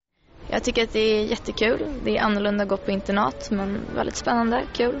Jag tycker att det är jättekul. Det är annorlunda att gå på internat, men väldigt spännande,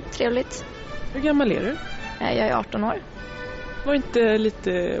 kul, trevligt. Hur gammal är du? Jag är 18 år. Var det inte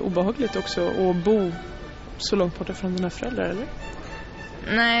lite obehagligt också att bo så långt borta från dina föräldrar, eller?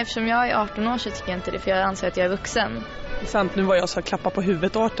 Nej, eftersom jag är 18 år så tycker jag inte det, för jag anser att jag är vuxen. Sant, nu var jag så här klappa på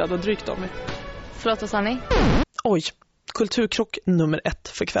huvudet artad och drygt av mig. Förlåt, vad sa ni? Oj, kulturkrock nummer 1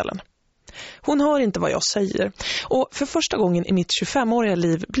 för kvällen. Hon hör inte vad jag säger, och för första gången i mitt 25-åriga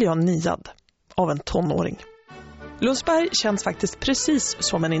liv blir jag niad av en tonåring. Lundsberg känns faktiskt precis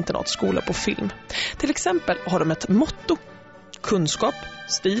som en internatskola på film. Till exempel har de ett motto: kunskap,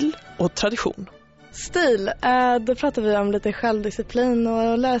 stil och tradition. Stil, då pratar vi om lite självdisciplin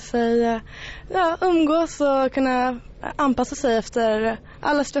och lära sig umgås och kunna anpassa sig efter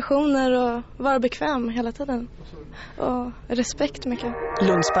alla situationer och vara bekväm hela tiden. Och respekt mycket.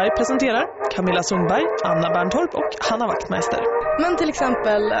 Lundsberg presenterar Camilla Sundberg, Anna Berntorp och Hanna Wachtmeister. Men till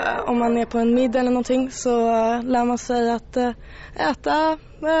exempel om man är på en middag eller någonting så lär man sig att äta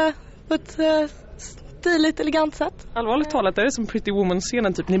på ett stiligt, elegant sätt. Allvarligt talat är det som Pretty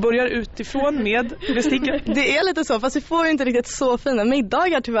Woman-scenen typ. Ni börjar utifrån med besticken. Det är lite så, fast vi får ju inte riktigt så fina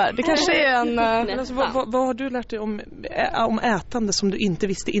middagar tyvärr. Det kanske är en... Alltså, vad har du lärt dig om ätande som du inte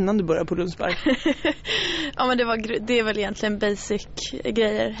visste innan du började på Lundsberg? Ja, men det är väl egentligen basic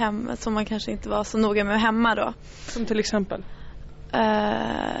grejer hemma som man kanske inte var så noga med hemma då. Som till exempel?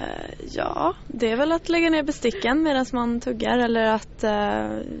 Ja, det är väl att lägga ner besticken medan man tuggar, eller att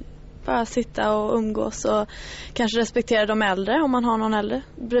bara sitta och umgås och kanske respektera de äldre om man har någon äldre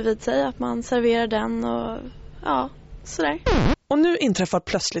bredvid sig, att man serverar den och ja, sådär. Och nu inträffar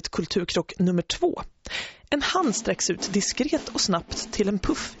plötsligt kulturkrock nummer 2. En hand sträcks ut diskret och snabbt till en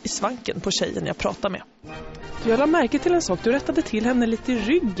puff i svanken på tjejen jag pratar med. Jag lade märke till en sak, du rättade till henne lite i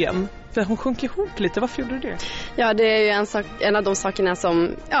ryggen. För hon sjönk ihop lite, varför gjorde du det? Ja, det är ju en av de sakerna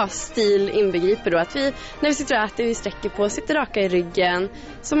som stil inbegriper då. Att vi, när vi sitter och äter, vi sträcker på, sitter raka i ryggen.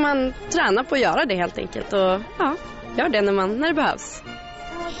 Så man tränar på att göra det helt enkelt. Och gör det när det behövs.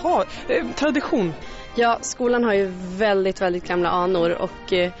 Jaha, tradition. Ja, skolan har ju väldigt, väldigt gamla anor och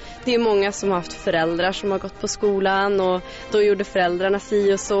det är många som har haft föräldrar som har gått på skolan och då gjorde föräldrarna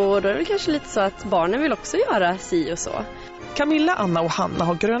si och så, och då är det kanske lite så att barnen vill också göra si och så. Camilla, Anna och Hanna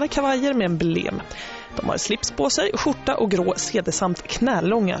har gröna kavajer med emblem. De har slips på sig, skjorta och grå sedesamt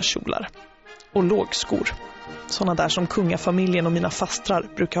knälånga kjolar. Och lågskor. Såna där som kungafamiljen och mina fastrar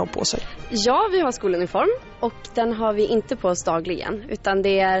brukar ha på sig. Ja, vi har skoluniform och den har vi inte på oss dagligen, utan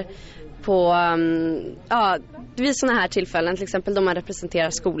det är på vid såna här tillfällen, till exempel då man representerar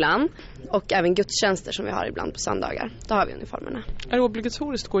skolan och även gudstjänster som vi har ibland på söndagar. Då har vi uniformerna. Är det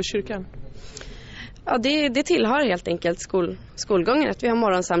obligatoriskt att gå i kyrkan? Ja, det tillhör helt enkelt skolgången. Att vi har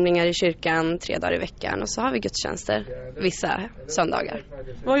morgonsamlingar i kyrkan 3 dagar i veckan och så har vi gudstjänster vissa söndagar.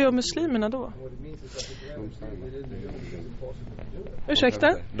 Vad gör muslimerna då?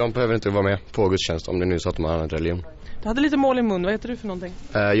 Ursäkta? De behöver inte vara med på gudstjänst om det nu är så att de har en annan religion. Du hade lite mål i mun, vad heter du för någonting?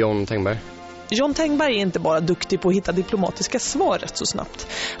 John Tengberg. John Tengberg är inte bara duktig på att hitta diplomatiska svar rätt så snabbt.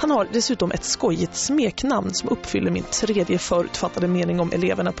 Han har dessutom ett skojigt smeknamn som uppfyller min 3:e förutfattade mening om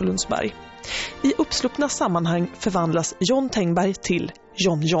eleverna på Lundsberg. I uppsluppna sammanhang förvandlas John Tengberg till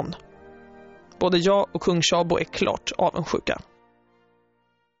John. Både jag och kung Tjabo är klart avundsjuka.